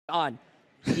on,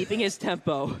 keeping his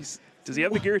tempo. Does he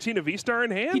have the Giratina V-Star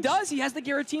in hand? He does. He has the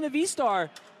Giratina V-Star.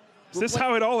 Is this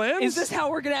how it all ends? Is this how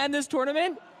we're going to end this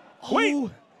tournament? Wait.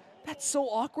 Oh, that's so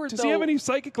awkward, Does he have any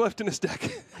Psychic left in his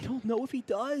deck? I don't know if he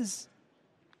does.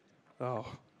 Oh,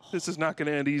 this is not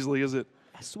going to end easily, is it?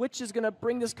 Switch is going to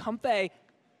bring this Comfey.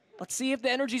 Let's see if the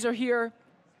energies are here.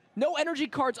 No energy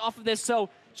cards off of this, so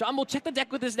John will check the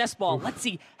deck with his nest ball. Let's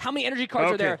see how many energy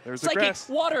cards are there. There's Psychic, the grass.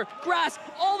 water, grass,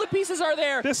 all the pieces are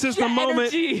there. This is the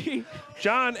moment. Energy.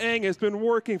 John Eng has been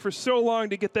working for so long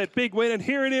to get that big win, and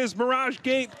here it is. Mirage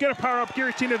Gate gonna power up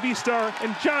Giratina V-Star,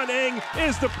 and John Eng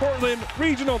is the Portland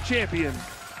Regional Champion.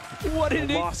 What an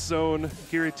Lost Zone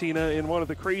Giratina in one of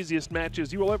the craziest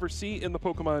matches you will ever see in the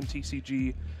Pokemon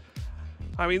TCG.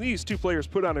 I mean, these two players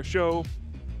put on a show.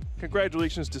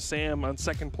 Congratulations to Sam on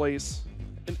second place.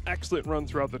 An excellent run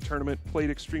throughout the tournament, played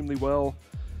extremely well.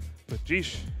 But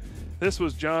geesh, this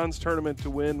was John's tournament to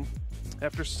win.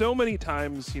 After so many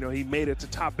times, you know, he made it to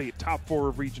top 8, top 4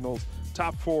 of regionals,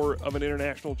 top 4 of an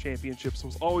international championship, so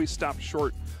was always stopped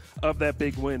short of that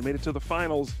big win. Made it to the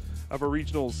finals of a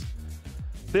regionals.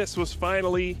 This was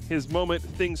finally his moment.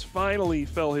 Things finally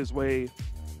fell his way.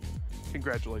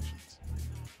 Congratulations.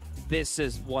 This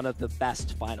is one of the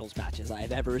best finals matches I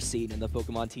have ever seen in the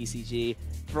Pokemon TCG.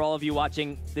 For all of you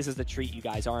watching, this is the treat you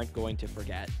guys aren't going to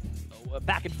forget.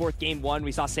 Back and forth game 1,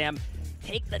 we saw Sam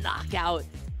take the knockout,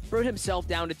 brought himself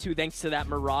down to 2 thanks to that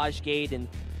Mirage Gate, and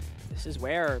this is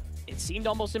where it seemed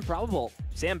almost improbable.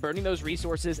 Sam burning those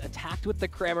resources, attacked with the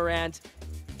Cramorant,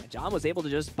 and John was able to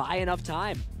just buy enough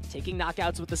time, taking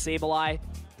knockouts with the Sableye,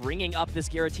 bringing up this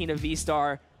Giratina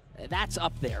V-Star. That's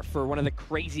up there for one of the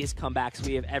craziest comebacks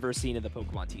we have ever seen in the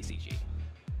Pokemon TCG.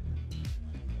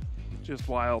 Just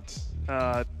wild.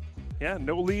 Yeah,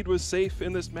 no lead was safe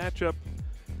in this matchup.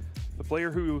 The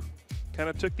player who kind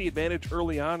of took the advantage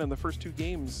early on in the first 2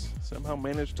 games somehow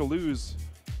managed to lose.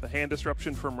 The hand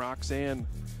disruption from Roxanne,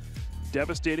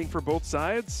 devastating for both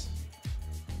sides.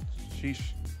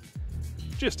 Sheesh.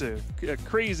 Just a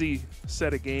crazy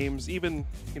set of games. Even,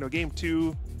 you know, game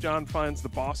 2, John finds the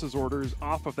boss's orders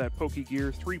off of that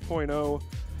Pokegear 3.0.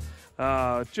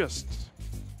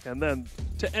 And then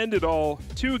to end it all,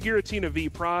 2 Giratina V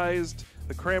prized,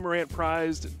 the Cramorant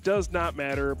prized. Does not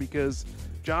matter because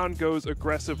John goes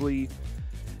aggressively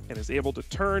and is able to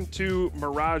turn to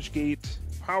Mirage Gate,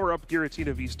 power up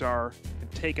Giratina V-Star,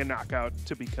 and take a knockout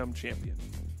to become champion.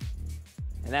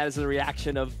 And that is the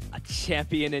reaction of a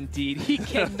champion indeed. He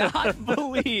cannot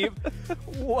believe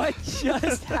what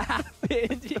just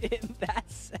happened in that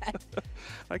set.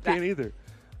 I can't either.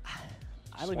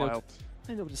 I don't know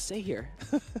what to say here.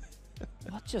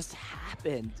 What just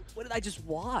happened? What did I just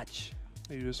watch?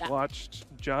 You just watched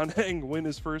John Eng win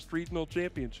his first regional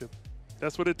championship.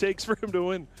 That's what it takes for him to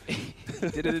win.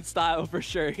 Did it in style for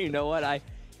sure. You know what? I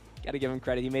got to give him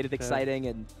credit. He made it exciting,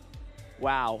 and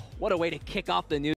wow, what a way to kick off the new